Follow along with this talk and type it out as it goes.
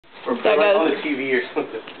Or put it like on the TV or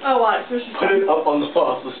something. Oh, what? Put it up on the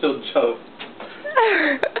wall so she'll jump.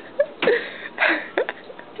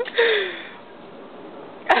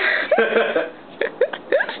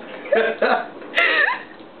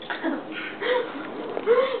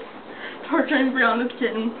 Torturing Brianna's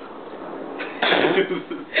kitten.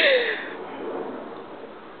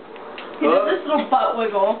 He does this little butt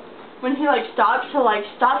wiggle. When he like stops, he'll like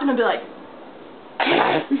stop and he'll be like.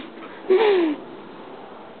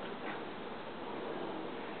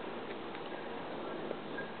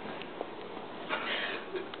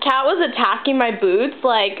 Cat was attacking my boots,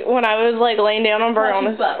 like, when I was, like, laying down on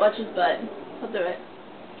Brianna's. Watch his butt. I'll do it.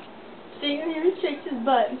 See, he shakes his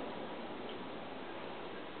butt.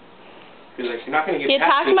 He's like, you're not going to get He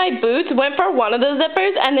attacked my boots, went for one of the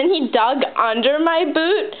zippers, and then he dug under my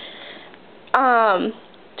boot,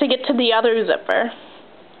 to get to the other zipper.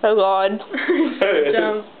 Oh, God.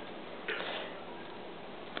 Jump.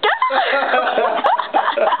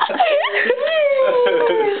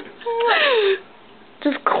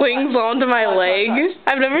 Just clings onto my leg.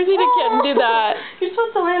 I've never seen a kitten do that. You're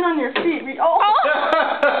supposed to land on your feet. Oh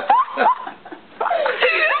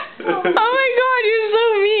my God, you're so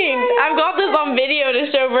mean. I've got this on video to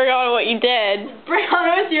show Brianna what you did.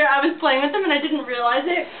 Brianna was here. I was playing with him and I didn't realize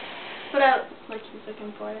it. But like he's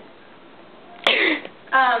looking for it.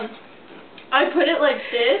 I put it like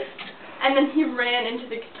this, and then he ran into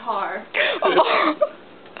the guitar.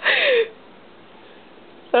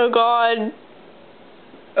 Oh God.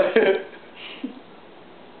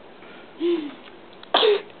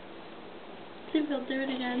 See if he'll do it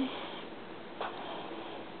again.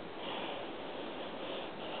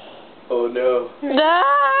 Oh no.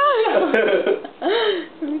 Ah!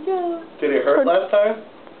 Here we go. Did it hurt last time?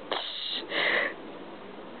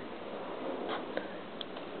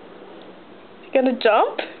 You gonna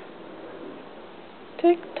jump?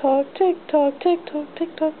 Tick tock, tick tock, tick tock,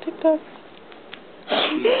 tick tock, tick tock.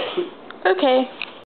 Okay.